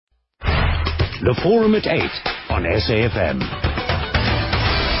The Forum at 8 on SAfm.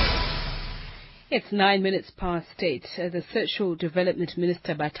 It's 9 minutes past 8. The Social Development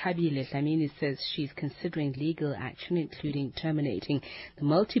Minister Bathabile Dlamini says she's considering legal action, including terminating the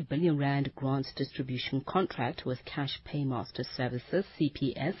multi-billion rand grants distribution contract with Cash Paymaster Services,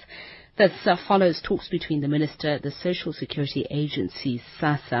 CPS. This follows talks between the minister, the Social Security Agency,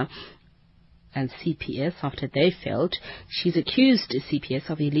 SASSA, and CPS after they failed. She's accused CPS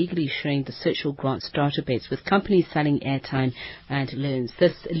of illegally sharing the social grants database with companies selling airtime and loans,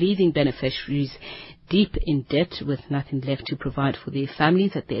 thus leaving beneficiaries deep in debt with nothing left to provide for their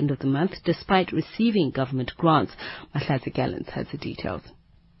families at the end of the month, despite receiving government grants. Mahlaza Gallants has the details.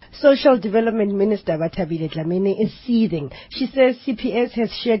 Social Development Minister Bathabile Dlamini is seething. She says CPS has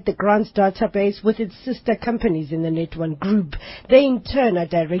shared the grants database with its sister companies in the Net1 group. They in turn are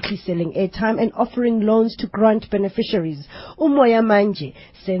directly selling airtime and offering loans to grant beneficiaries. Umoya Manje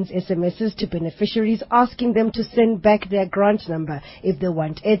sends SMSs to beneficiaries asking them to send back their grant number if they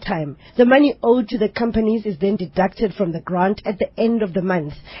want airtime. The money owed to the companies is then deducted from the grant at the end of the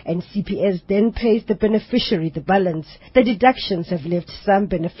month, and CPS then pays the beneficiary the balance. The deductions have left some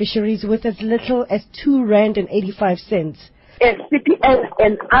beneficiaries with as little as R2.85. CPS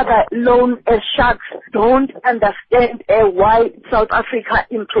and other loan sharks don't understand why South Africa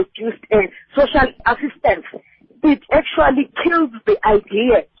introduced social assistance. It actually kills the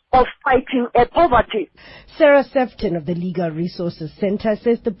idea of fighting poverty. Sarah Sefton of the Legal Resources Center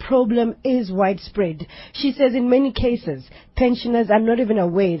says the problem is widespread. She says in many cases, pensioners are not even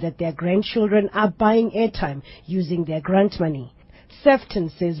aware that their grandchildren are buying airtime using their grant money.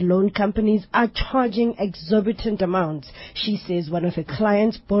 Sefton says loan companies are charging exorbitant amounts. She says one of her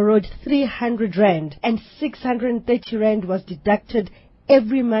clients borrowed 300 rand and 630 rand was deducted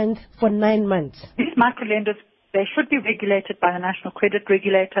every month for 9 months. These microlenders, they should be regulated by the National Credit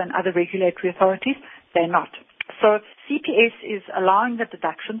Regulator and other regulatory authorities. They're not. So CPS is allowing the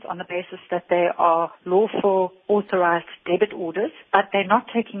deductions on the basis that they are lawful authorized debit orders, but they're not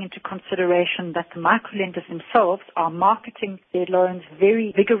taking into consideration that the microlenders themselves are marketing their loans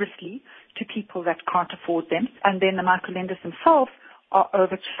very vigorously to people that can't afford them, and then the microlenders themselves are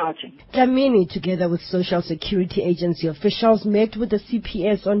overcharging. Dlamini, together with Social Security Agency officials, met with the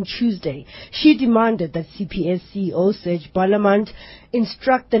CPS on Tuesday. She demanded that CPS CEO Serge Balamant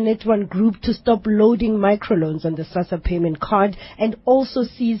instruct the Net1 group to stop loading microloans on the SASSA payment card and also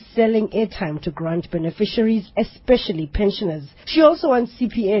cease selling airtime to grant beneficiaries, especially pensioners. She also wants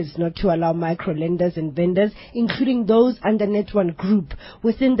CPS not to allow microlenders and vendors, including those under Net1 group,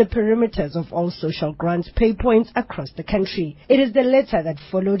 within the perimeters of all social grants pay points across the country. It is the letter that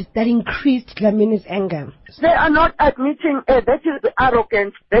followed that increased Dlamini's anger. They are not admitting that is the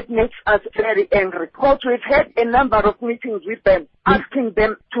arrogance that makes us very angry. Because we've had a number of meetings with them, asking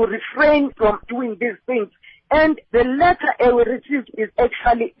them to refrain from doing these things. And the letter we received is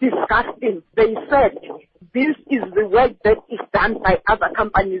actually disgusting. They said, this is the work that is done by other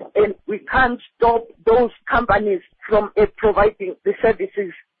companies and we can't stop those companies from providing the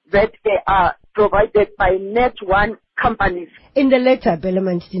services that are provided by Net1 companies. In the letter,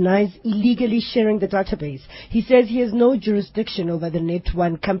 Bellamant denies illegally sharing the database. He says he has no jurisdiction over the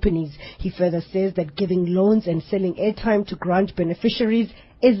Net1 companies. He further says that giving loans and selling airtime to grant beneficiaries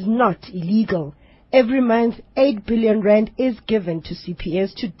is not illegal. Every month, 8 billion rand is given to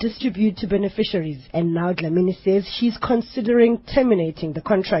CPS to distribute to beneficiaries. And now Dlamini says she's considering terminating the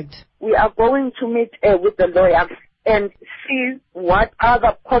contract. We are going to meet with the lawyers and see what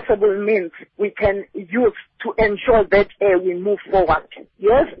other possible means we can use to ensure that we move forward.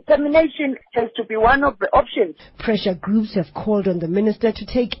 Yes, termination has to be one of the options. Pressure groups have called on the minister to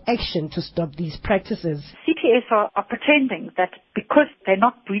take action to stop these practices. CPS are pretending that because they're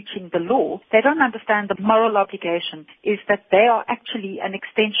not breaching the law, they don't understand the moral obligation is that they are actually an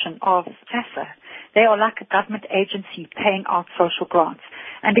extension of SASSA. They are like a government agency paying out social grants.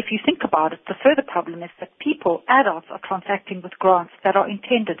 And if you think about it, the further problem is that people, adults, are transacting with grants that are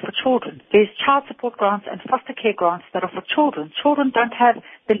intended for children. There's child support grants and foster care grants that are for children. Children don't have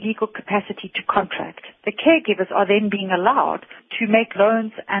the legal capacity to contract. The caregivers are then being allowed to make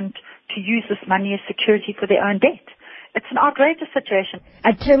loans and to use this money as security for their own debt. It's an outrageous situation.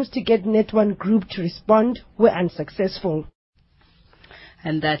 Attempts to get Net1 Group to respond were unsuccessful.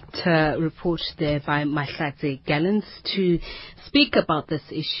 And that report there by Mahlaza Gallants to speak about this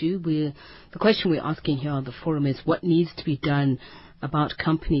issue. The question we're asking here on the forum is what needs to be done about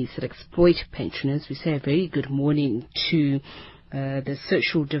companies that exploit pensioners. We say a very good morning to the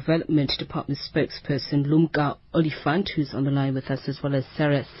Social Development Department spokesperson Lumka Olifant, who's on the line with us, as well as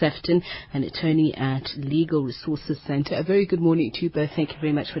Sarah Sefton, an attorney at Legal Resources Centre. A very good morning to you both. Thank you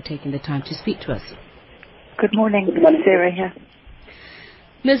very much for taking the time to speak to us. Good morning, Sarah here.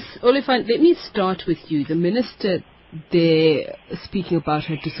 Ms. Olifant, let me start with you. The Minister there speaking about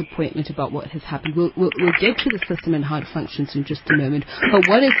her disappointment about what has happened. We'll get to the system and how it functions in just a moment. But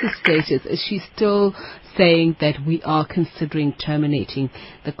what is the status? Is she still saying that we are considering terminating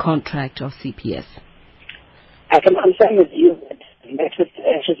the contract of CPS? I can confirm with you that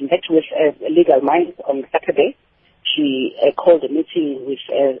she's met with Legal Minds on Saturday. She called a meeting with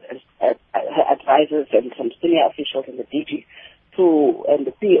her advisors and some senior officials in the DG and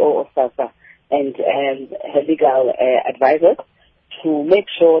the CEO of SAfm and her legal advisor to make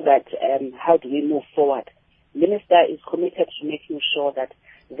sure that how do we move forward. Minister is committed to making sure that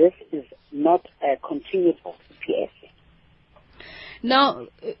this is not continued for CPS. Now,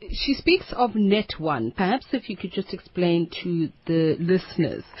 she speaks of Net One. Perhaps if you could just explain to the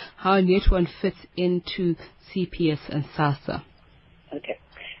listeners how Net One fits into CPS and SASSA. Okay.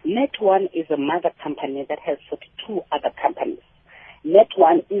 Net One is a mother company that has 42 other companies. Net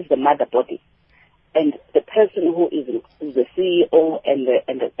One is the mother body. And the person who is the CEO and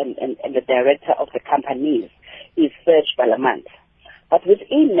the director of the companies is Serge Balamant. But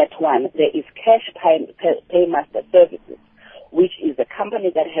within Net One, there is Cash Paymaster Services, which is a company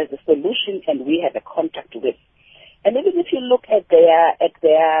that has a solution and we have a contract with. And even if you look at their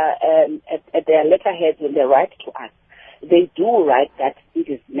letterheads when they write to us, they do write that it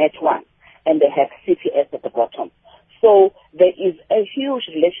is Net One, and they have CPS at the bottom. So there is a huge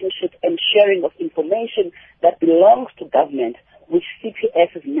relationship and sharing of information that belongs to government, which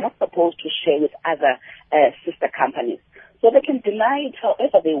CPS is not supposed to share with other sister companies. So they can deny it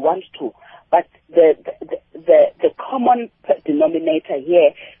however they want to, but the common denominator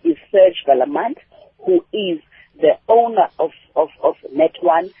here is Serge Balamant, who is the owner of Net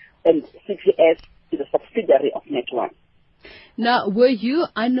One, and CPS is a subsidiary of Net One. Now, were you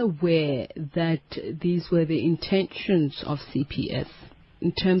unaware that these were the intentions of CPS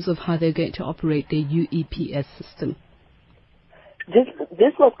in terms of how they're going to operate their UEPS system?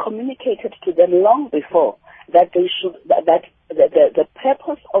 This was communicated to them long before, that they should that the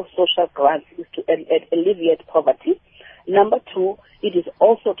purpose of social grants is to alleviate poverty. Number two, it is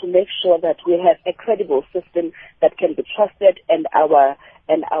also to make sure that we have a credible system that can be trusted, and our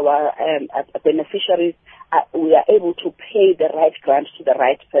beneficiaries we are able to pay the right grant to the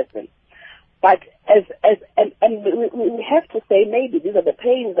right person. But we have to say maybe these are the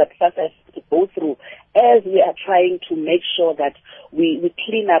pains that SASSA has to go through as we are trying to make sure that we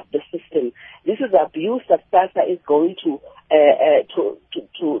clean up the system. This is abuse that SASSA is going to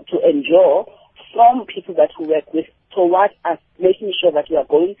endure from people that we work with towards us, making sure that we are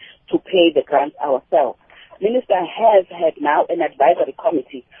going to pay the grants ourselves. Minister has had now an advisory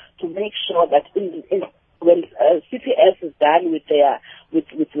committee to make sure that when CPS is done with their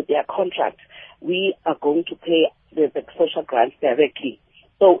contract, we are going to pay the social grants directly.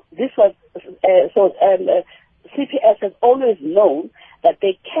 So this was CPS has always known that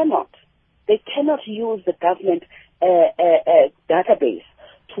they cannot use the government database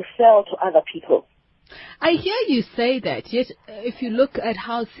to sell to other people. I hear you say that, yet if you look at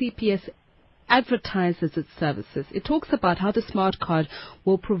how CPS advertises its services, it talks about how the smart card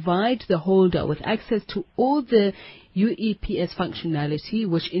will provide the holder with access to all the UEPS functionality,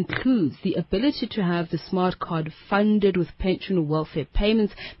 which includes the ability to have the smart card funded with pension or welfare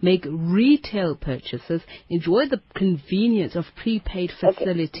payments, make retail purchases, enjoy the convenience of prepaid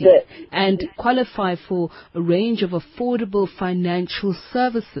facilities, and qualify for a range of affordable financial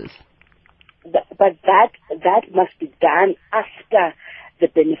services. But that must be done after the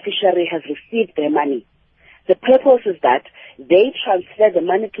beneficiary has received their money. The purpose is that they transfer the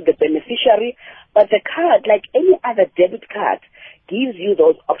money to the beneficiary, but the card, like any other debit card, gives you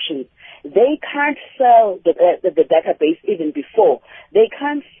those options. They can't sell the database even before. They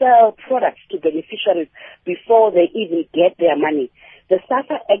can't sell products to beneficiaries before they even get their money. The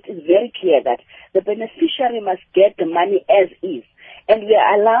SAFA Act is very clear that the beneficiary must get the money as is. And we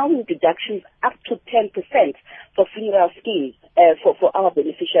are allowing deductions up to 10% for funeral schemes for our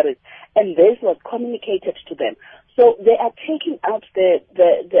beneficiaries. And this was communicated to them. So they are taking out the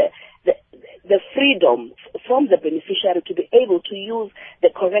freedom from the beneficiary to be able to use the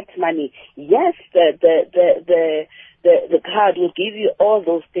correct money. Yes, the card will give you all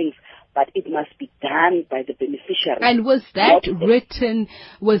those things, but it must be done by the beneficiary. And was that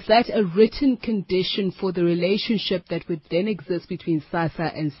a written condition for the relationship that would then exist between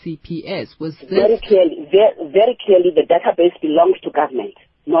SASSA and CPS? Was this very clearly the database belongs to government,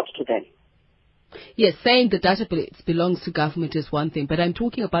 not to them. Yes, saying the database belongs to government is one thing, but I'm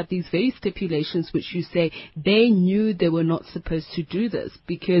talking about these very stipulations which you say they knew they were not supposed to do this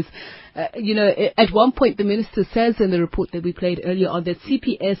because, at one point the minister says in the report that we played earlier on that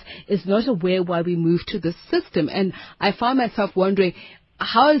CPS is not aware why we moved to this system. And I find myself wondering,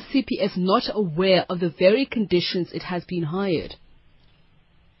 how is CPS not aware of the very conditions it has been hired?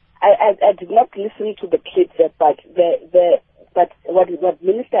 I did not listen to the clip there, but what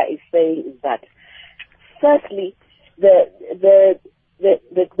minister is saying is that firstly, the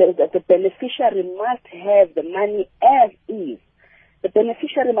beneficiary must have the money as is. The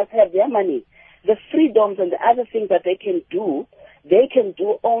beneficiary must have their money. The freedoms and the other things that they can do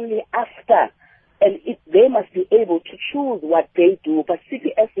only after. And they must be able to choose what they do. But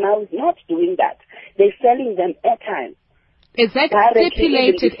CPS now is not doing that. They're selling them airtime. Is that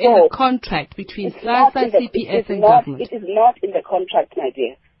stipulated in the contract between SASSA, CPS and government? It is not in the contract, my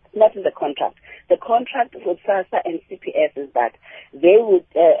dear. It's not in the contract. The contract for SASSA and CPS is that they will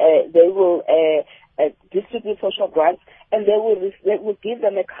distribute social grants, and they will give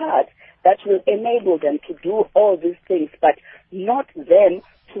them a card that will enable them to do all these things, but not them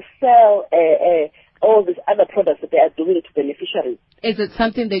to sell all these other products that they are doing to beneficiaries. Is it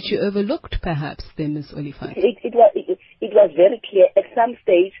something that you overlooked, perhaps, then, Ms. Olifant? It was very clear. At some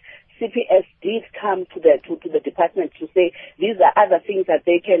stage, CPS did come to the department to say these are other things that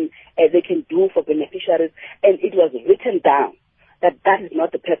they can do for beneficiaries, and it was written down that is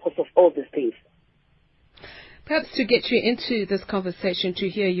not the purpose of all these things. Perhaps to get you into this conversation, to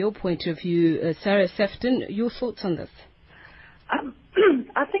hear your point of view, Sarah Sefton, your thoughts on this?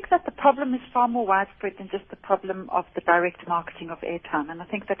 I think that the problem is far more widespread than just the problem of the direct marketing of airtime, and I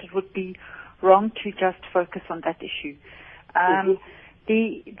think that it would be wrong to just focus on that issue.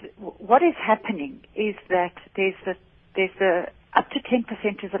 What is happening is that there's up to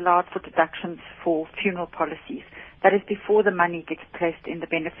 10% is allowed for deductions for funeral policies. That is before the money gets placed in the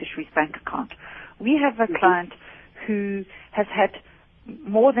beneficiary's bank account. We have a client who has had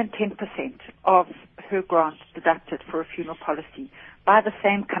more than 10% of her grant deducted for a funeral policy by the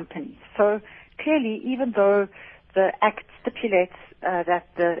same company. So clearly, even though the Act stipulates that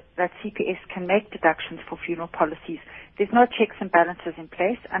CPS can make deductions for funeral policies, there's no checks and balances in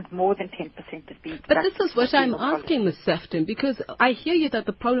place, and more than 10% is being deducted. But this is what I'm asking, Ms. Sefton, because I hear you that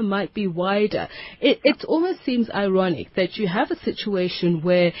the problem might be wider. It almost seems ironic that you have a situation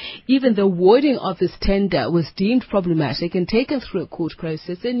where even the awarding of this tender was deemed problematic and taken through a court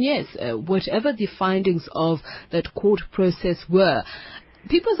process, and yes, whatever the findings of that court process were,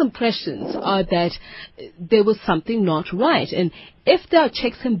 people's impressions are that there was something not right. And if there are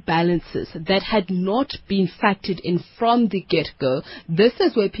checks and balances that had not been factored in from the get-go, this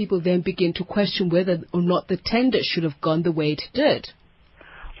is where people then begin to question whether or not the tender should have gone the way it did.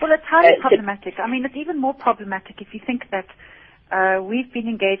 Well, it's highly problematic. I mean, it's even more problematic if you think that we've been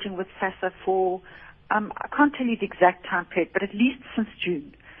engaging with SASSA for, I can't tell you the exact time period, but at least since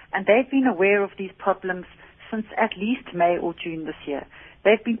June. And they've been aware of these problems since at least May or June this year.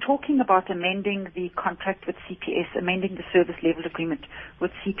 They've been talking about amending the contract with CPS, amending the service level agreement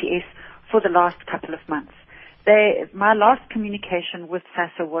with CPS for the last couple of months. My last communication with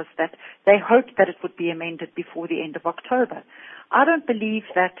SASSA was that they hoped that it would be amended before the end of October. I don't believe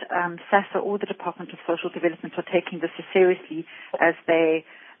that SASSA or the Department of Social Development are taking this as seriously as they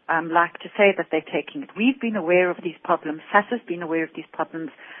like to say that they're taking it. We've been aware of these problems. SASSA's been aware of these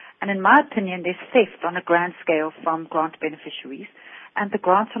problems. And in my opinion, there's theft on a grand scale from grant beneficiaries, and the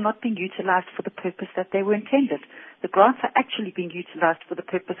grants are not being utilized for the purpose that they were intended. The grants are actually being utilized for the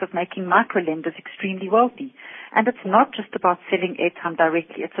purpose of making microlenders extremely wealthy. And it's not just about selling airtime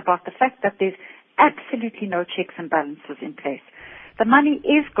directly. It's about the fact that there's absolutely no checks and balances in place. The money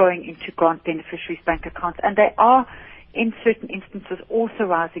is going into grant beneficiaries' bank accounts, and they are, in certain instances,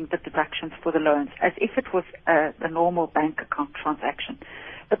 authorizing the deductions for the loans as if it was a normal bank account transaction.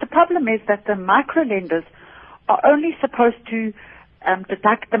 But the problem is that the microlenders are only supposed to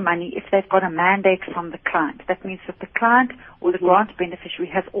deduct the money if they've got a mandate from the client. That means that the client or the grant beneficiary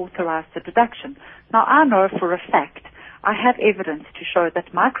has authorized the deduction. Now, I know for a fact, I have evidence to show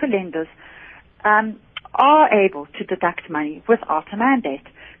that microlenders are able to deduct money without a mandate,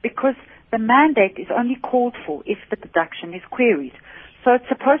 because the mandate is only called for if the deduction is queried. So it's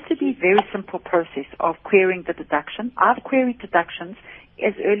supposed to be a very simple process of querying the deduction. I've queried deductions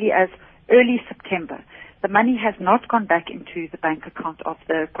as early September. The money has not gone back into the bank account of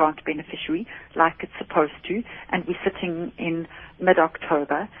the grant beneficiary like it's supposed to, and we're sitting in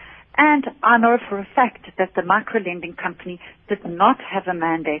mid-October. And I know for a fact that the micro-lending company did not have a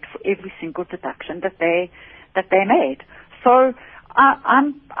mandate for every single deduction that they made. So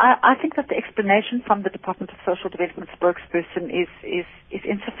I think that the explanation from the Department of Social Development spokesperson is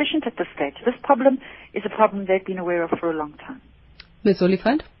insufficient at this stage. This problem is a problem they've been aware of for a long time. Ms.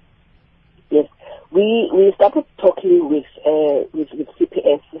 Oliphant? Yes. We started talking with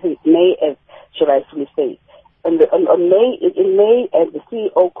CPS since May, as should I say. In May, the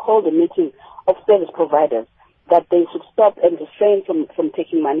CEO called a meeting of service providers that they should stop and refrain from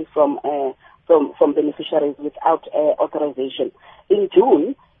taking money from beneficiaries without authorization. In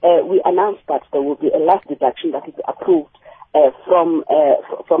June, we announced that there will be a last deduction that is approved from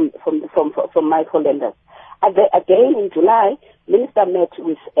micro lenders. Again in July, Minister met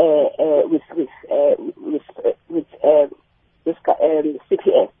with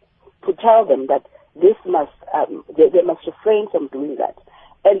CPS to tell them that this must they must refrain from doing that.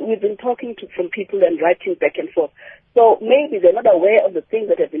 And we've been talking to some people and writing back and forth. So maybe they're not aware of the things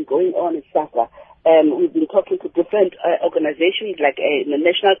that have been going on in SAfm. We've been talking to different organizations like the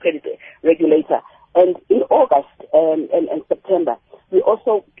National Credit Regulator. And in August and September, we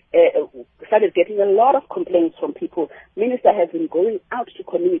also started getting a lot of complaints from people. Minister has been going out to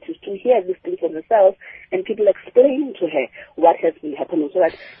communities to hear these things for themselves, and people explaining to her what has been happening so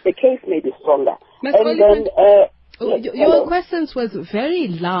that the case may be stronger. Your questions was very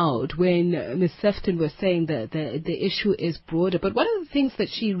loud when Ms. Sefton was saying that the issue is broader. But one of the things that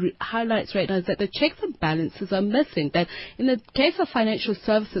she highlights right now is that the checks and balances are missing. That in the case of financial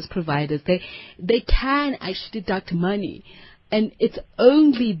services providers, they can actually deduct money, and it's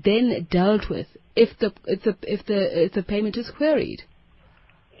only then dealt with if the payment is queried.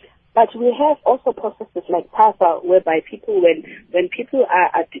 But we have also processes like PASA, whereby people, when people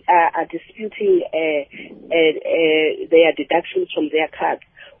are disputing their deductions from their cards,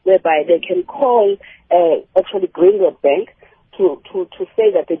 whereby they can call actually Greenwood Bank to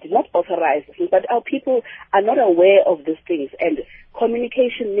say that they did not authorize this. But our people are not aware of these things, and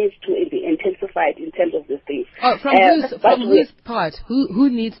communication needs to be intensified in terms of these things. From whose part? Who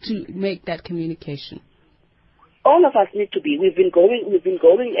needs to make that communication? All of us need to be. We've been going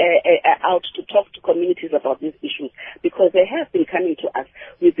out to talk to communities about these issues because they have been coming to us.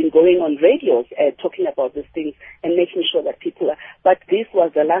 We've been going on radios talking about these things and making sure that people are. But this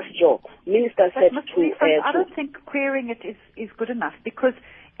was the last straw. Minister said I don't think querying it is good enough, because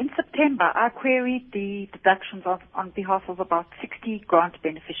in September I queried the deductions on behalf of about 60 grant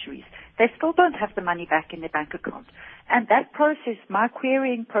beneficiaries. They still don't have the money back in their bank account, and that process, my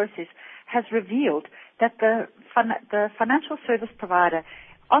querying process, has revealed that the financial service provider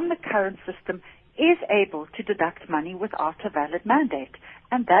on the current system is able to deduct money without a valid mandate,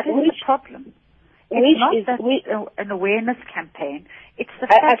 and that is the problem. It's not an awareness campaign. It's the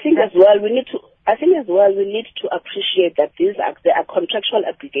fact I think as well we need to appreciate that there are contractual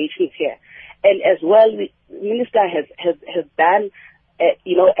obligations here, and as well, the minister has done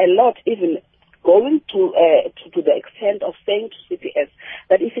a lot, even going to the extent of saying to CPS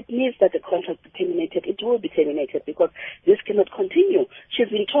that if it means that the contract be terminated, it will be terminated, because this cannot continue. She's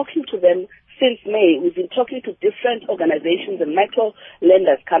been talking to them since May. We've been talking to different organizations and micro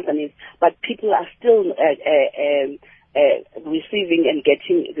lenders companies, but people are still receiving and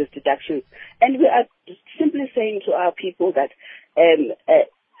getting these deductions. And we are simply saying to our people that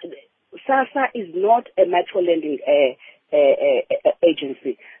SASA is not a micro lending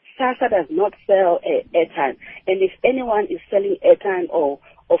agency. SASA does not sell airtime, and if anyone is selling airtime or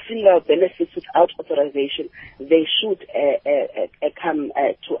funeral benefits without authorization, they should come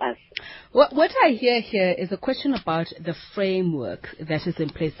to us. What I hear here is a question about the framework that is in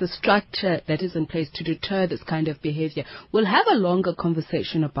place, the structure that is in place to deter this kind of behavior. We'll have a longer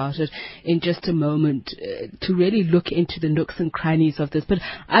conversation about it in just a moment to really look into the nooks and crannies of this. But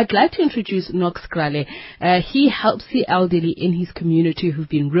I'd like to introduce Knox Krale. He helps the elderly in his community who've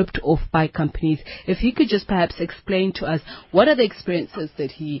been ripped off by companies. If he could just perhaps explain to us what are the experiences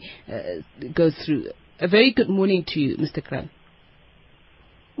that he goes through. A very good morning to you, Mr. Krale.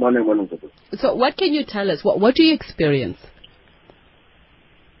 Morning. So what can you tell us? What do you experience?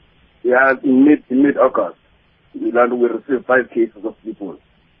 Yeah, in mid-August, we received 5 cases of people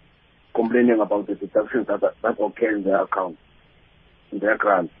complaining about the deductions that occur in their account, in their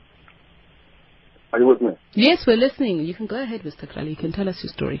grants. Are you with me? Yes, we're listening. You can go ahead, Mr. Krale. You can tell us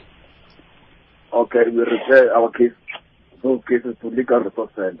your story. Okay, we refer those cases to Legal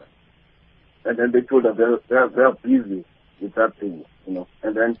Resource Center. And then they told us they're busy with that thing,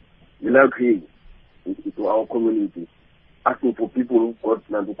 And then luckily, it community asking for people who got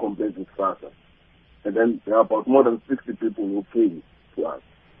land complaints with SASSA. And then there are about more than 60 people who came to us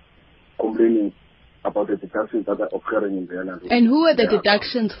complaining about the deductions that are occurring in their land. And who are the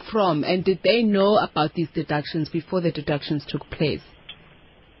deductions from? And did they know about these deductions before the deductions took place?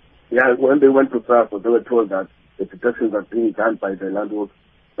 Yeah, when they went to SASSA, they were told that the deductions are being done by the landlord,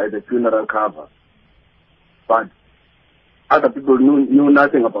 by the funeral cover. But other people knew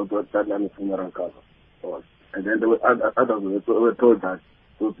nothing about what that land funeral cover was. And then there were others were told that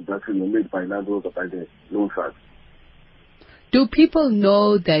those deductions were made by landlords or by the loan sharks. Do people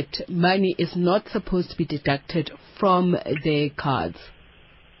know that money is not supposed to be deducted from their cards?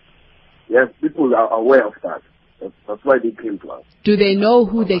 Yes, people are aware of that. That's why they came to us. Do they know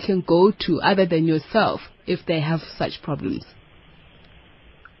who they can go to other than yourself if they have such problems?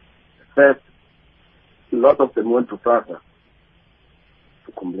 First, a lot of them went to SASSA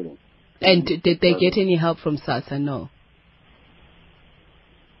to complain. And did they get any help from SASSA? No.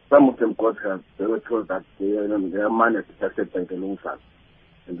 Some of them got help. They were told that their money is protected by the loan shark.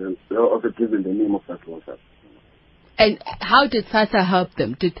 And they were also given the name of that loan shark. And how did SASSA help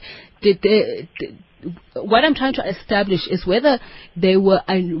them? What I'm trying to establish is whether they were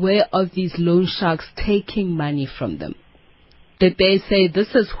aware of these loan sharks taking money from them. Did they say,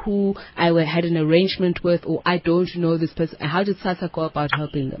 this is who I had an arrangement with, or I don't know this person? How did SASSA go about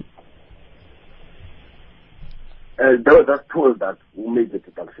helping them? They were just told that we made the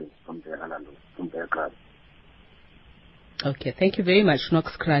deductions from their card. Okay, thank you very much.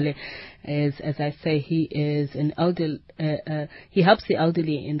 Knox Krale is, as I say, he is an elder. He helps the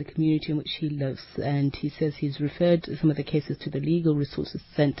elderly in the community in which he lives, and he says he's referred some of the cases to the Legal Resources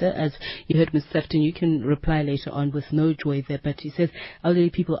Centre. As you heard, Ms. Sefton, you can reply later on with no joy there, but he says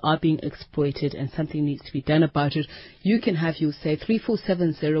elderly people are being exploited and something needs to be done about it. You can have your say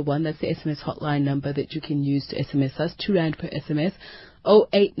 34701. That's the SMS hotline number that you can use to SMS us. R2 per SMS.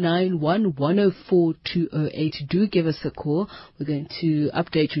 0891 104 208. Do give us a call. We're going to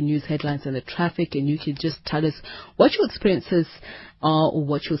update your news headlines and the traffic, and you can just tell us what your experiences are or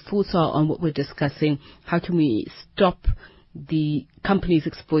what your thoughts are on what we're discussing. How can we stop the companies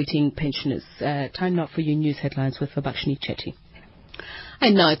exploiting pensioners? Time now for your news headlines with Vabakshini Chetty.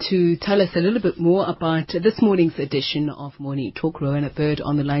 And now to tell us a little bit more about this morning's edition of Morning Talk, Rowena Bird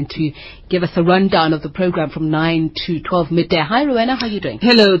on the line to give us a rundown of the program from 9 to 12 midday. Hi, Rowena. How are you doing?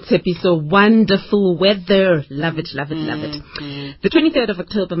 Hello, Tepi. So wonderful weather. Love it, love it, love it. The 23rd of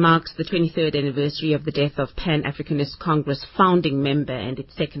October marks the 23rd anniversary of the death of Pan-Africanist Congress founding member and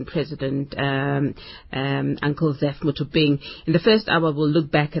its second president, Uncle Zeph Mutubing. In the first hour, we'll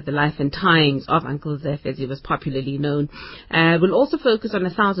look back at the life and times of Uncle Zeph, as he was popularly known. We'll also focus on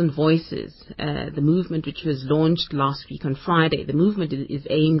 1,000 Voices, the movement which was launched last week on Friday. The movement is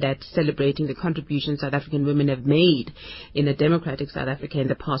aimed at celebrating the contributions South African women have made in a democratic South Africa in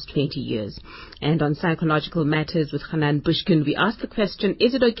the past 20 years. And on psychological matters with Hanan Bushkin, we asked the question,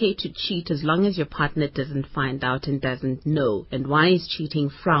 is it okay to cheat as long as your partner doesn't find out and doesn't know? And why is cheating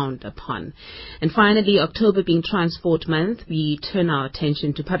frowned upon? And finally, October being Transport Month, we turn our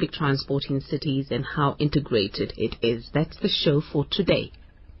attention to public transport in cities and how integrated it is. That's the show for today.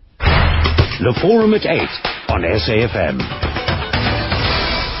 The Forum at 8 on SAfm.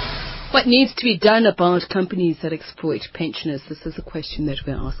 What needs to be done about companies that exploit pensioners? This is a question that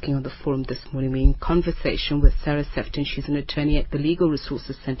we're asking on the forum this morning. We're in conversation with Sarah Sefton. She's an attorney at the Legal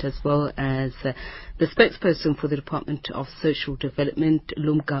Resources Centre, as well as the spokesperson for the Department of Social Development,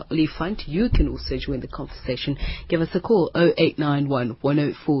 Lumka Olifant. You can also join the conversation. Give us a call, 0891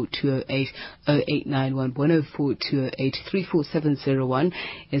 104 208, 0891 104 208, 34701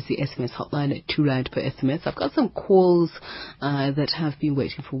 is the SMS hotline at R2 per SMS. I've got some calls that have been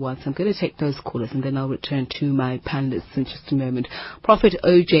waiting for a while, so I'm going to take those callers and then I'll return to my panelists in just a moment. Prophet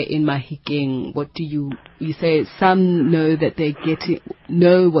OJ in Mahikeng, what do you say? Some know that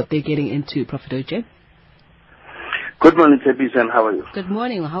what they're getting into, Prophet OJ. Good morning, Tepis, and how are you? Good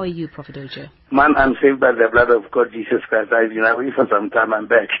morning. How are you, Prophet OJ? Man, I'm saved by the blood of God, Jesus Christ. I've been away for some time. I'm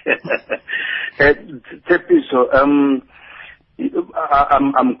back. Tepis, so I'm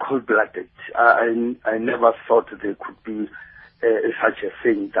cold-blooded. I never thought there could be such a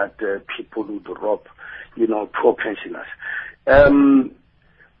thing that people would rob, poor pensioners.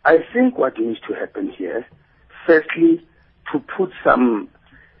 I think what needs to happen here, firstly, to put some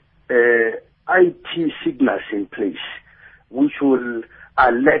IT signals in place which will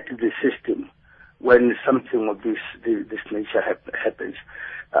alert the system when something of this nature happens.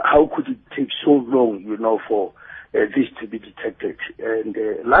 How could it take so long, for this to be detected? And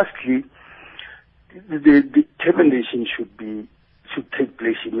lastly, the termination should take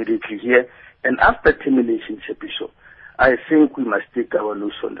place immediately. Here And after termination, Sepiso, I think we must take our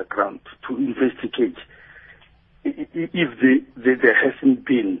nose on the ground to investigate if there hasn't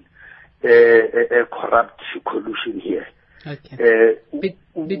been a corrupt collusion here. Okay.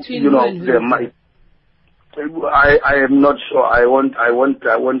 Between you know, and there might. I am not sure. I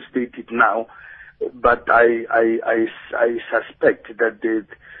won't state it now, but I suspect that there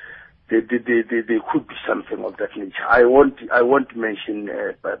could be something of that nature. I won't mention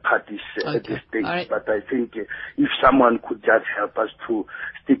parties at this stage, right. But I think if someone could just help us to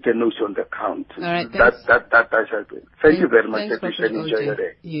stick a nose on the ground, right, thank you very much. Thanks, Prophet enjoy your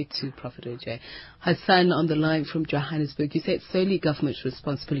day. You too, Prophet OJ. Hassan on the line from Johannesburg. You say it's solely government's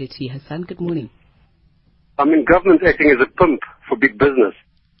responsibility. Hassan, good morning. I mean, government acting as a pimp for big business.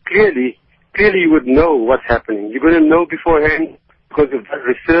 Clearly you would know what's happening. You're going to know beforehand because of that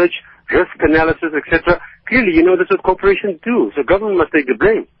research, risk analysis, etc. Clearly, you know that's what corporations do. So government must take the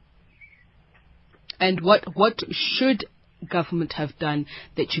blame. And what should government have done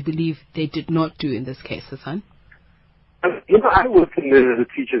that you believe they did not do in this case, Hassan? You know, I worked in the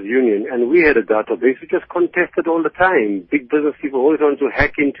teachers' union, and we had a database which was contested all the time. Big business people always want to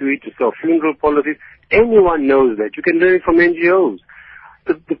hack into it to sell funeral policies. Anyone knows that. You can learn it from NGOs.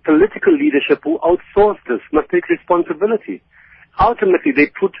 The political leadership who outsourced this must take responsibility. Ultimately, they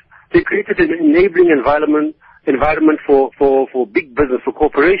created an enabling environment for big business, for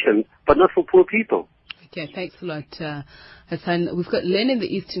corporations, but not for poor people. Okay, thanks a lot, Hassan. We've got Len in the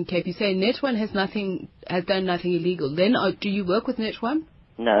Eastern Cape. You say Net1 has done nothing illegal. Len, do you work with Net1?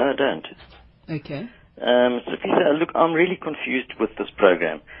 No, I don't. Okay. Sophia, look, I'm really confused with this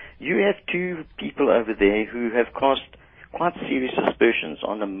program. You have two people over there who have cast quite serious aspersions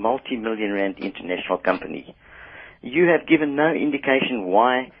on a multi-million rand international company. You have given no indication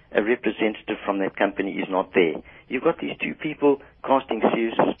why a representative from that company is not there. You've got these two people casting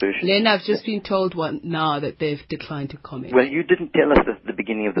serious aspersions. Len, I've just been told now that they've declined to comment. Well, you didn't tell us at the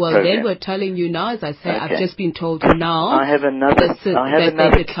beginning of the program. Well, then we're telling you now, as I say, okay. I've just been told now that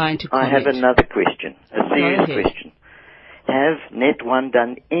they declined to comment. I have another question, a serious question. Have Net1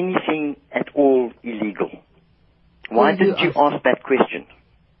 done anything at all illegal? Why didn't you ask that question?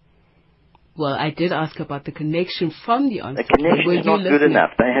 Well, I did ask about the connection from the answer. The connection is not good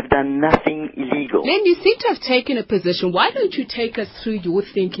enough. They have done nothing illegal. Len, you seem to have taken a position. Why don't you take us through your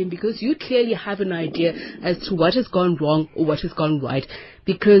thinking? Because you clearly have an idea as to what has gone wrong or what has gone right.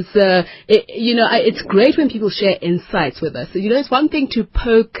 Because, it's great when people share insights with us. So, it's one thing to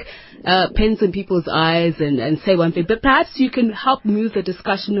poke pins in people's eyes and say one thing, but perhaps you can help move the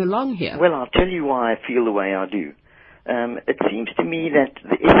discussion along here. Well, I'll tell you why I feel the way I do. It seems to me that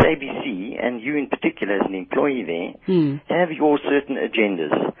the SABC, and you in particular as an employee there, have your certain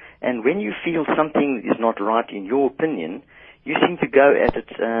agendas. And when you feel something is not right in your opinion, you seem to go at it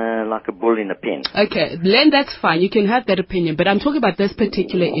like a bull in a pen. Okay, Len, that's fine. You can have that opinion. But I'm talking about this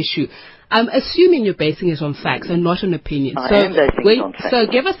particular issue. I'm assuming you're basing it on facts and not on opinion. I am basing it on facts. So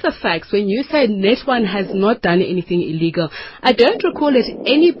give us the facts. When you say Net1 has not done anything illegal, I don't recall at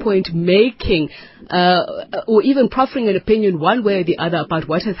any point making or even proffering an opinion one way or the other about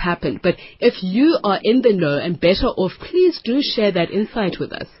what has happened. But if you are in the know and better off, please do share that insight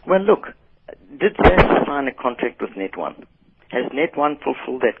with us. Well, look, did SAfm sign a contract with Net1? Has Net1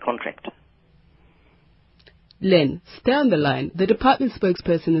 fulfilled that contract? Len, stay on the line. The department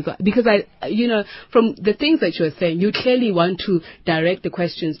spokesperson is, because from the things that you're saying, you clearly want to direct the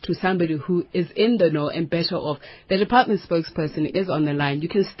questions to somebody who is in the know and better off. The department spokesperson is on the line. You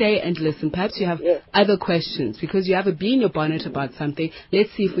can stay and listen. Perhaps you have other questions because you have a bee in your bonnet about something. Let's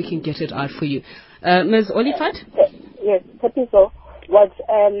see if we can get it out for you. Ms. Olifat? Yes, so what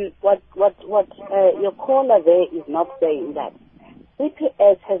your caller there is not saying that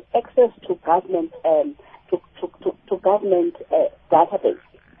CPS has access to government to government database.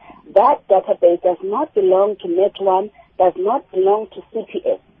 That database does not belong to Net1, does not belong to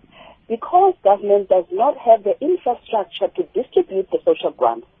CPS. Because government does not have the infrastructure to distribute the social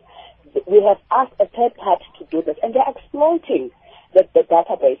grants, we have asked a third party to do this, and they're exploiting the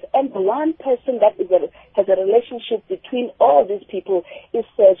database. And the one person that has a relationship between all these people is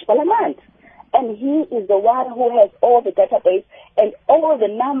Serge Balamant. And he is the one who has all the database and all the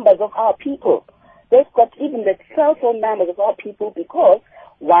numbers of our people. They've got even the cell phone numbers of our people because,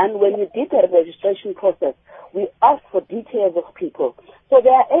 one, when we did the registration process, we asked for details of people. So they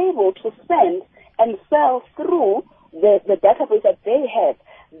are able to send and sell through the database that they have.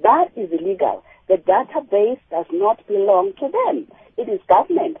 That is illegal. The database does not belong to them. It is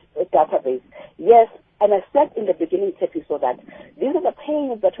government database. Yes, and I said in the beginning episode that these are the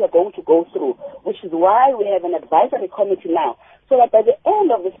pains that we are going to go through, which is why we have an advisory committee now, so that by the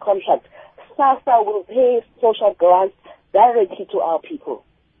end of this contract, SASSA will pay social grants directly to our people.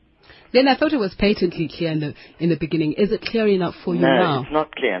 Then I thought it was patently clear in the beginning. Is it clear enough for you now? No, it's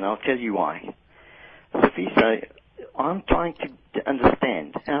not clear, and I'll tell you why. Sophie, I'm trying to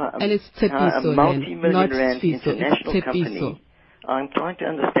understand how a multi-million rand international company, I'm trying to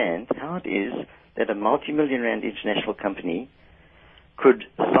understand how it is that a multi-million rand international company could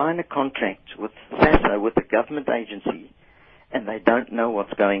sign a contract with SASSA, with a government agency, and they don't know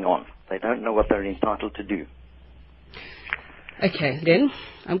what's going on. They don't know what they're entitled to do. Okay, then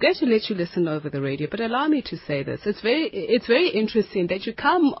I'm going to let you listen over the radio, but allow me to say this. It's very interesting that you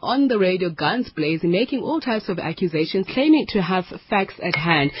come on the radio guns blazing, making all types of accusations, claiming to have facts at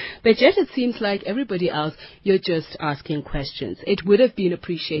hand, but yet it seems like everybody else, you're just asking questions. It would have been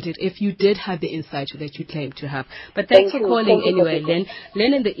appreciated if you did have the insight that you claim to have. But thanks for calling anyway,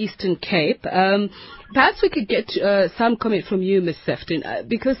 Len in the Eastern Cape. Perhaps we could get some comment from you, Ms. Sefton,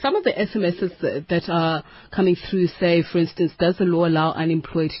 because some of the SMSs that are coming through say, for instance, does the law allow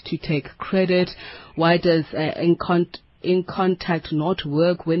unemployed to take credit? Why does in contact not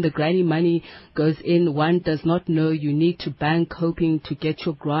work when the granny money goes in? One does not know you need to bank hoping to get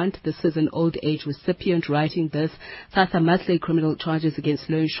your grant. This is an old age recipient writing this. SASSA must lay criminal charges against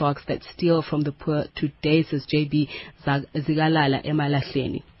loan sharks that steal from the poor. Today, says JB Zigalala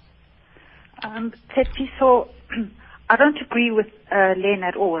Emalahleni. So I don't agree with Len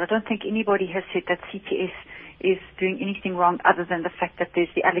at all. I don't think anybody has said that CPS is doing anything wrong other than the fact that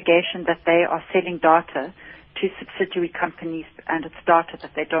there's the allegation that they are selling data to subsidiary companies and it's data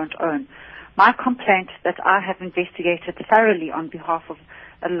that they don't own. My complaint that I have investigated thoroughly on behalf of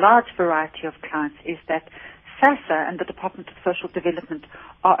a large variety of clients is that SASSA and the Department of Social Development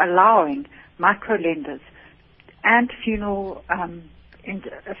are allowing micro-lenders and funeral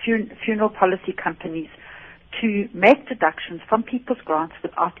policy companies to make deductions from people's grants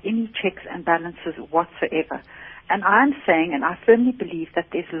without any checks and balances whatsoever. And I'm saying, and I firmly believe, that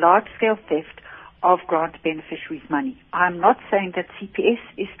there's large-scale theft of grant beneficiaries' money. I'm not saying that CPS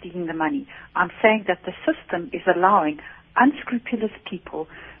is stealing the money. I'm saying that the system is allowing unscrupulous people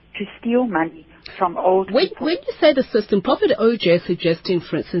to steal money from old people. When you say the system, Prophet OJ is suggesting,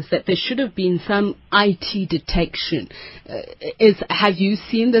 for instance, that there should have been some IT detection. Have you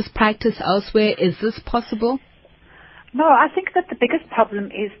seen this practice elsewhere? Is this possible? No, I think that the biggest problem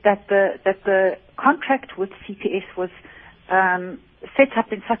is that the contract with CPS was set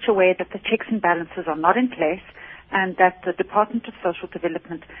up in such a way that the checks and balances are not in place, and that the Department of Social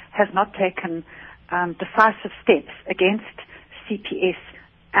Development has not taken decisive steps against CPS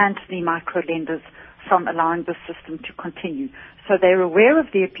and the micro-lenders from allowing the system to continue. So they're aware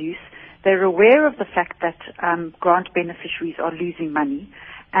of the abuse, they're aware of the fact that grant beneficiaries are losing money,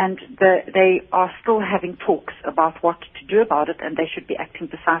 and they are still having talks about what to do about it, and they should be acting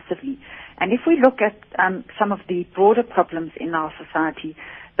decisively. And if we look at some of the broader problems in our society,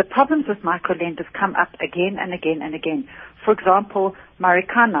 the problems with micro-lenders come up again and again and again. For example,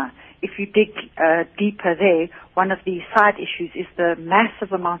 Marikana. If you dig deeper there, one of the side issues is the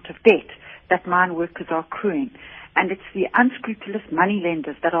massive amount of debt that mine workers are accruing. And it's the unscrupulous money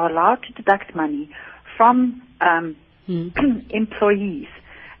lenders that are allowed to deduct money from employees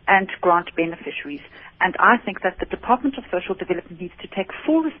and grant beneficiaries. And I think that the Department of Social Development needs to take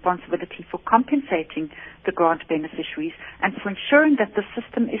full responsibility for compensating the grant beneficiaries and for ensuring that the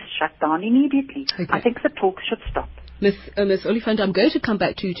system is shut down immediately. Okay. I think the talks should stop. Ms. Oliphant, I'm going to come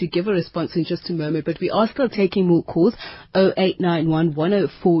back to you to give a response in just a moment, but we are still taking more calls. 0891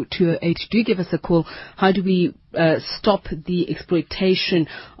 104 208. Do give us a call. How do we stop the exploitation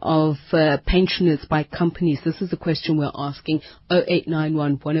of pensioners by companies? This is the question we're asking.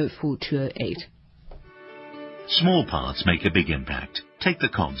 0891 104 208. Small parts make a big impact. Take the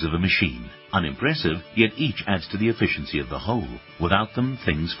cogs of a machine. Unimpressive, yet each adds to the efficiency of the whole. Without them,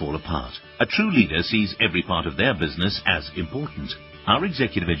 things fall apart. A true leader sees every part of their business as important. Our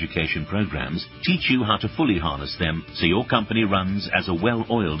executive education programs teach you how to fully harness them so your company runs as a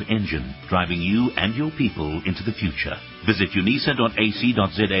well-oiled engine, driving you and your people into the future. Visit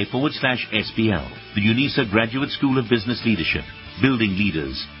unisa.ac.za/SPL, the UNISA Graduate School of Business Leadership, building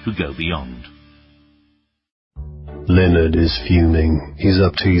leaders who go beyond. Leonard is fuming. He's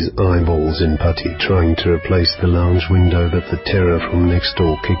up to his eyeballs in putty, trying to replace the lounge window that the terror from next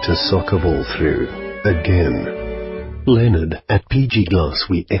door kicked a soccer ball through. Again. Leonard, at PG Glass,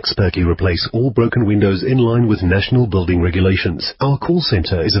 we expertly replace all broken windows in line with national building regulations. Our call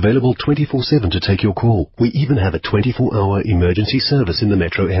center is available 24/7 to take your call. We even have a 24-hour emergency service in the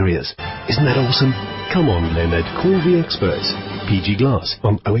metro areas. Isn't that awesome? Come on, Leonard, call the experts. PG Glass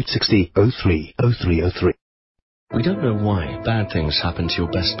on 0860 03 0303. We don't know why bad things happen to your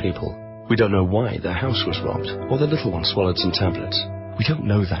best people. We don't know why their house was robbed or the little one swallowed some tablets. We don't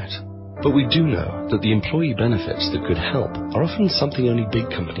know that. But we do know that the employee benefits that could help are often something only big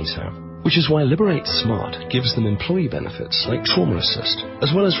companies have. Which is why Liberate Smart gives them employee benefits like trauma assist,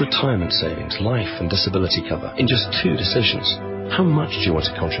 as well as retirement savings, life and disability cover in just 2 decisions. How much do you want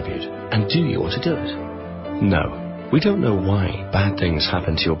to contribute? And do you want to do it? No. We don't know why bad things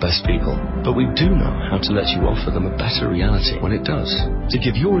happen to your best people, but we do know how to let you offer them a better reality when it does. To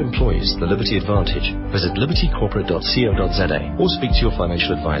give your employees the Liberty Advantage, visit libertycorporate.co.za or speak to your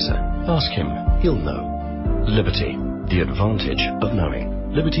financial advisor. Ask him, he'll know. Liberty, the advantage of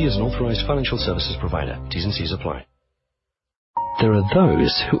knowing. Liberty is an authorized financial services provider. T's and C's apply. There are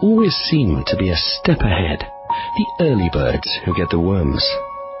those who always seem to be a step ahead. The early birds who get the worms.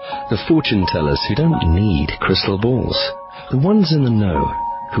 The fortune tellers who don't need crystal balls. The ones in the know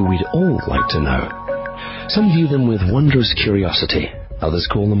who we'd all like to know. Some view them with wondrous curiosity. Others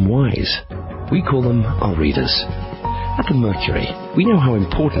call them wise. We call them our readers. At the Mercury, we know how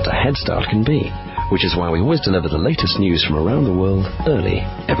important a head start can be, which is why we always deliver the latest news from around the world early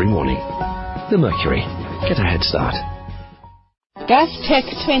every morning. The Mercury. Get a head start. GovTech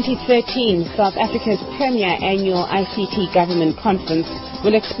 2013, South Africa's premier annual ICT government conference,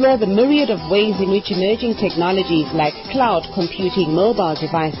 will explore the myriad of ways in which emerging technologies like cloud computing, mobile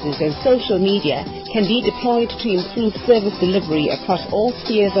devices and social media can be deployed to improve service delivery across all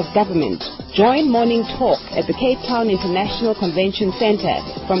spheres of government. Join Morning Talk at the Cape Town International Convention Centre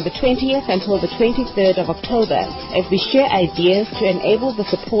from the 20th until the 23rd of October as we share ideas to enable the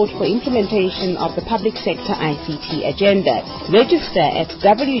support for implementation of the public sector ICT agenda. Register at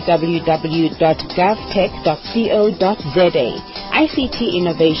www.govtech.co.za. ICT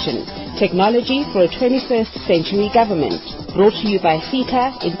Innovation, Technology for a 21st Century Government. Brought to you by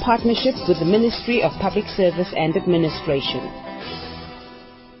SETA in partnership with the Ministry of Public Service and Administration.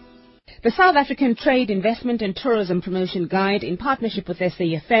 The South African Trade, Investment and Tourism Promotion Guide, in partnership with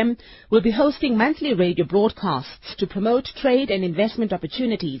SAfm, will be hosting monthly radio broadcasts to promote trade and investment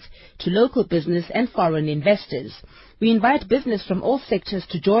opportunities to local business and foreign investors. We invite business from all sectors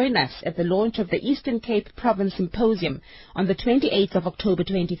to join us at the launch of the Eastern Cape Province Symposium on the 28th of October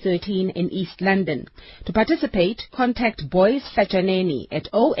 2013 in East London. To participate, contact Boys Sachaneni at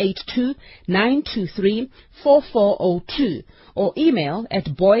 082 923 4402 or email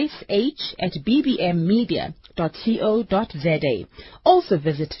at boysh@bbmmedia.co.za. Also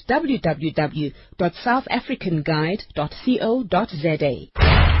visit www.southafricanguide.co.za.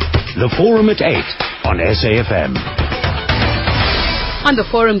 The Forum at 8 on SAfm. On the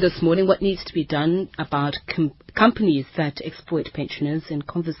forum this morning, what needs to be done about companies that exploit pensioners, in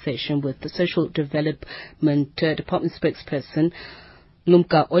conversation with the Social Development Department spokesperson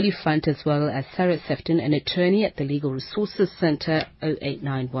Lumka Olifant, as well as Sarah Sefton, an attorney at the Legal Resources Centre.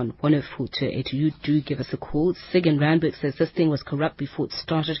 0891 1042. You do give us a call. Sig in Randburg says this thing was corrupt before it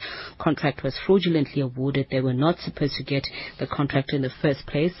started. Contract was fraudulently awarded. They were not supposed to get the contract in the first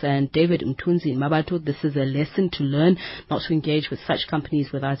place. And David Mtunzi in Mabato, this is a lesson to learn not to engage with such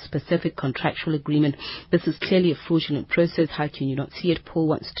companies without specific contractual agreement. This is clearly a fraudulent process. How can you not see it? Paul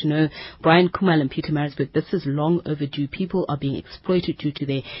wants to know. Brian Kumal and Peter Marisburg, this is long overdue. People are being exploited due to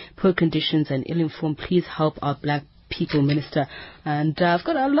their poor conditions and ill-informed. Please help our black people, Minister. And I've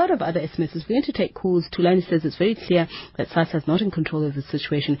got a lot of other SMSs. We're going to take calls. Tulani says it's very clear that SASSA is not in control of the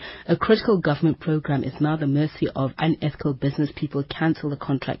situation. A critical government program is now the mercy of unethical business people. Cancel the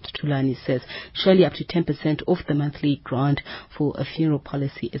contract, Tulani says. Surely up to 10% off the monthly grant for a funeral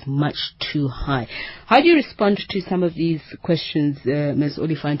policy is much too high. How do you respond to some of these questions, Ms.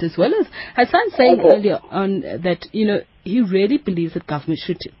 Olifant, as well as Hassan saying earlier on that, you know, he really believes that government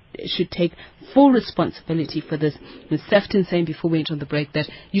should take full responsibility for this. Ms. Sefton saying before we went on the break that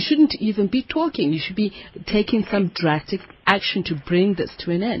you shouldn't even be talking. You should be taking some drastic action to bring this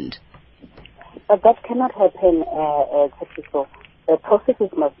to an end. But that cannot happen, technical.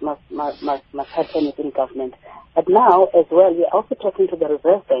 Processes must happen within government. But now, as well, we're also talking to the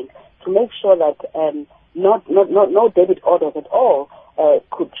Reserve Bank to make sure that no debit orders at all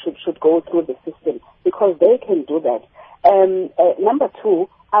should go through the system, because they can do that. Number two,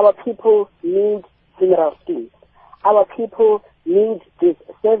 our people need funeral schemes. Our people need these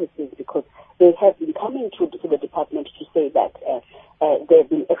services because they have been coming to the department to say that they've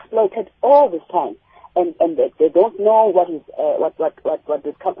been exploited all this time, and they don't know what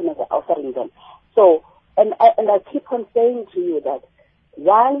these companies are offering them. So, and I keep on saying to you that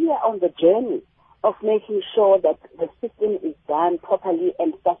while we are on the journey of making sure that the system is done properly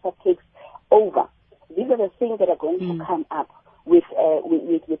and SASSA takes over, these are the things that are going to come up with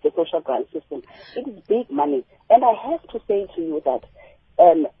the social grant system. It is big money. And I have to say to you that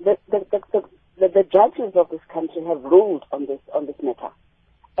the judges of this country have ruled on this matter.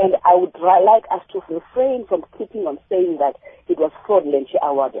 And I would like us to refrain from keeping on saying that it was fraudulently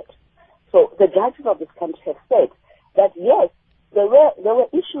awarded. So the judges of this country have said that yes, there were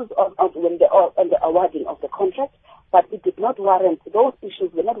issues on the awarding of the contract, but it did not warrant, those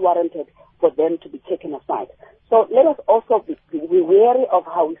issues were not warranted for them to be taken aside. So let us also be wary of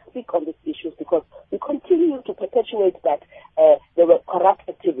how we speak on these issues, because we continue to perpetuate that there were corrupt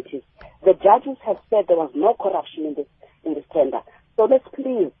activities. The judges have said there was no corruption in this tender. So let's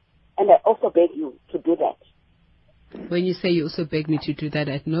please, and I also beg you to do that. When you say you also beg me to do that,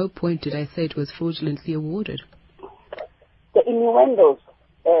 at no point did I say it was fraudulently awarded. The innuendos.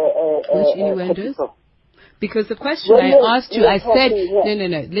 Which innuendos? Because the question I asked you, I said,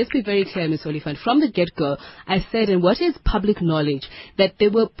 no, let's be very clear, Ms. Oliphant. From the get-go, I said, and what is public knowledge, that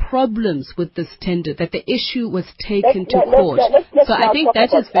there were problems with this tender, that the issue was taken to court. So I think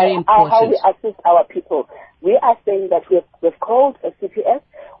that is very important. How we assist our people. We are saying that we've called a CPS.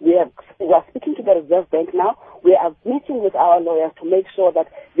 We are speaking to the Reserve Bank now. We are meeting with our lawyers to make sure that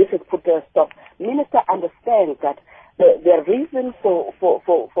this is put to a stop. Minister understands that the reason for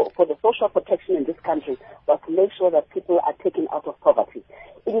the social protection in this country was to make sure that people are taken out of poverty.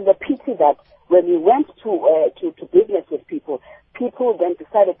 It is a pity that when we went to business with people then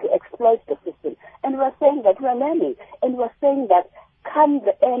decided to exploit the system. And we are saying that we are learning. And we are saying that come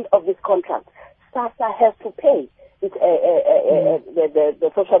the end of this contract, SASSA has to pay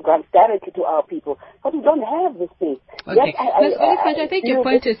the social grants directly to our people. But we don't have this thing. Okay. Ms. Oliphant, I think your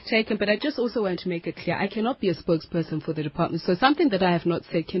point is taken, but I just also want to make it clear. I cannot be a spokesperson for the department, so something that I have not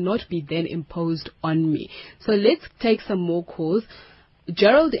said cannot be then imposed on me. So let's take some more calls.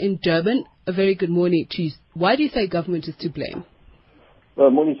 Gerald in Durban, a very good morning to you. Why do you say government is to blame?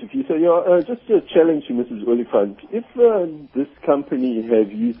 Morning, Sophie. So, just a challenge to Mrs. Oliphant. If this company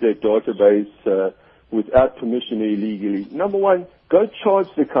have used their database without permission illegally, number one, go charge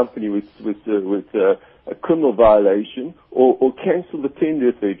the company with a criminal violation, or cancel the tender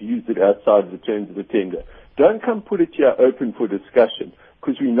if they've used it outside of the terms of the tender. Don't come put it here open for discussion,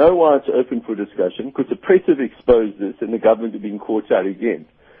 because we know why it's open for discussion, because the press have exposed this and the government are being caught out again.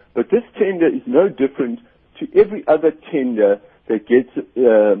 But this tender is no different to every other tender that gets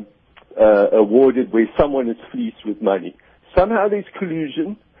awarded where someone is fleeced with money. Somehow there's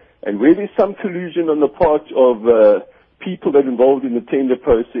collusion, and where there's some collusion on the part of people that are involved in the tender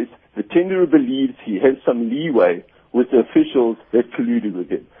process, the tenderer believes he has some leeway with the officials that colluded with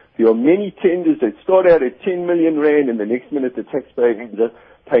him. There are many tenders that start out at 10 million rand, and the next minute the taxpayer ends up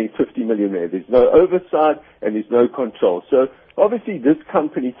paying 50 million rand. There's no oversight and there's no control. So obviously this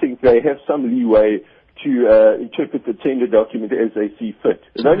company thinks they have some leeway to interpret the tender document as they see fit.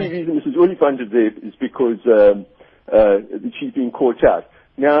 The only reason Mrs. Oliphant is there is because she's been caught out.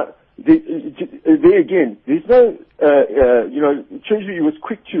 Now, there again, there's no, Treasury was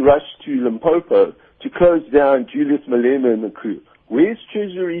quick to rush to Limpopo to close down Julius Malema and the crew. Where's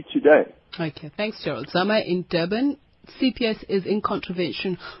Treasury today? Okay, thanks, Gerald. Zama in Durban, CPS is in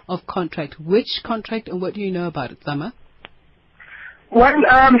contravention of contract. Which contract and what do you know about it, Zama? Well,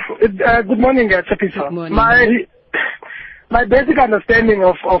 good morning, Tshepiso. Good morning. My basic understanding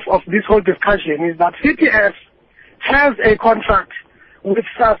of this whole discussion is that CPS has a contract with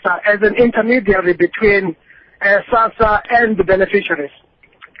SASSA as an intermediary between SASSA and the beneficiaries.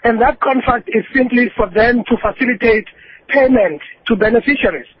 And that contract is simply for them to facilitate payment to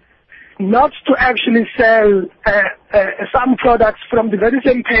beneficiaries, not to actually sell some products from the very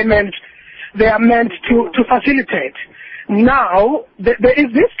same payment they are meant to facilitate. Now, there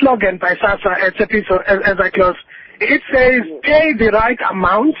is this slogan by SASSA at Tshepiso as I close. It says, pay the right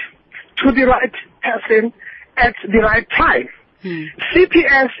amount to the right person at the right time.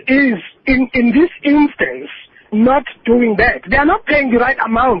 CPS is, in this instance, not doing that. They are not paying the right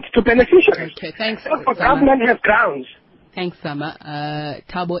amount to beneficiaries. Okay, thanks. Therefore, government has grounds. Thanks, Sama.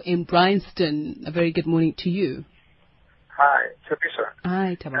 Tabo in Bryanston, a very good morning to you. Hi, Tshepiso.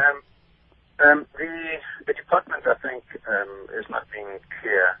 Hi, Tabo. The department, I think, is not being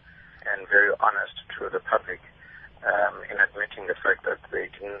clear and very honest to the public in admitting the fact that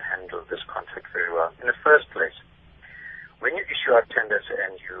they didn't handle this contract very well. In the first place, when you issue out tenders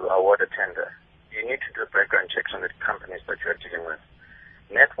and you award a tender, you need to do background checks on the companies that you are dealing with.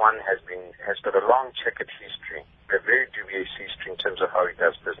 Net1 has got a long checkered history, a very dubious history in terms of how it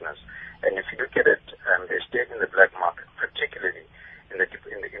does business. And if you look at it, they stayed in the black market, particularly in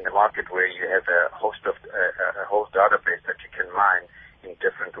the market where you have a whole database that you can mine in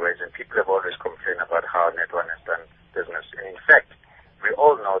different ways. And people have always complained about how Net1 has done business. And in fact, we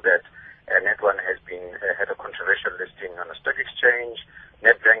all know that Net1 has had a controversial listing on the stock exchange.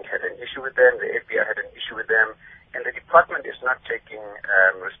 had an issue with them, the FBI had an issue with them, and the department is not taking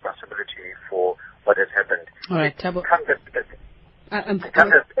responsibility for what has happened. All right, Thabo.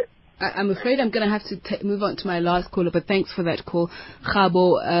 I'm afraid I'm going to have to move on to my last caller, but thanks for that call.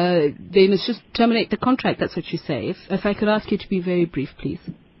 Khabo, they must just terminate the contract, that's what you say. If I could ask you to be very brief, please.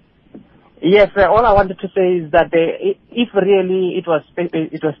 Yes, all I wanted to say is that if really it was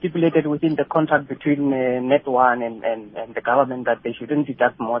stipulated within the contract between Net1 and the government that they shouldn't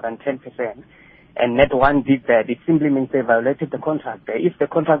deduct more than 10%, and Net1 did that, it simply means they violated the contract. If the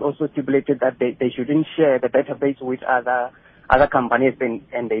contract also stipulated that they shouldn't share the database with other companies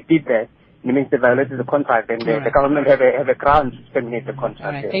and they did that, it means they violated the contract, and the government have a ground to terminate the contract.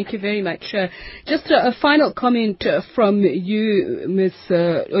 All right, thank you very much. Just a final comment from you, Ms.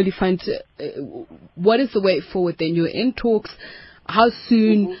 Oliphant. What is the way forward then? You're in talks. How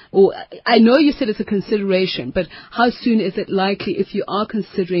soon, or I know you said it's a consideration, but how soon is it likely, if you are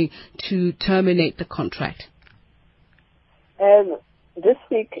considering, to terminate the contract? This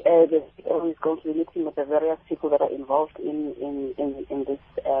week, the CEO is going to be meeting with the various people that are involved in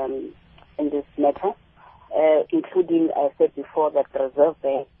this matter, including, I said before, that the Reserve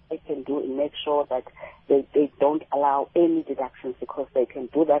Bank can do and make sure that they don't allow any deductions, because they can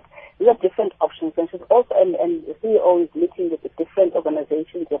do that. These are different options, and she's also and the CEO is meeting with the different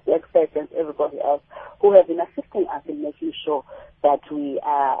organizations, the Black Surgeons, everybody else, who have been assisting us in making sure that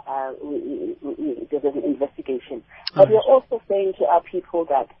there's an investigation. But we're also saying to our people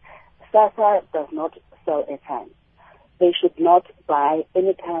that SASSA does not sell airtime. They should not buy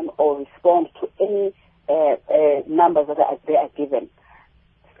any time or respond to any numbers that they are given.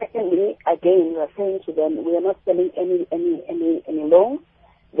 Secondly, again, we are saying to them, we are not selling any loans.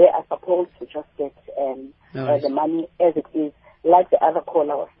 They are supposed to just get the money as it is, like the other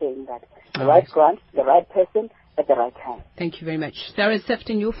caller was saying, that the right grant, the right person, at the right time. Thank you very much. Sarah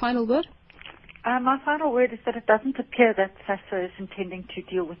Sefton, your final word? My final word is that it doesn't appear that SASSA is intending to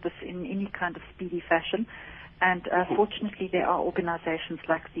deal with this in any kind of speedy fashion. And fortunately, there are organizations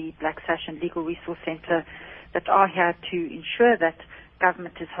like the Black Sash and Legal Resource Center that are here to ensure that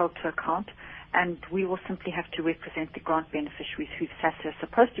government is held to account, and we will simply have to represent the grant beneficiaries who SASSA is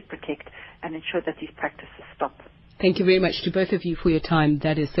supposed to protect and ensure that these practices stop. Thank you very much to both of you for your time.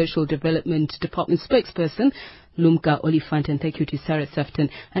 That is Social Development Department spokesperson Lumka Oliphant, and thank you to Sarah Sefton,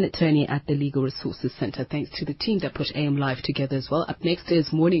 an attorney at the Legal Resources Center. Thanks to the team that put AMLive together as well. Up next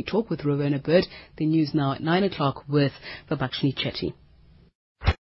is Morning Talk with Rowena Bird. The news now at 9 o'clock with Babakshini Chetty.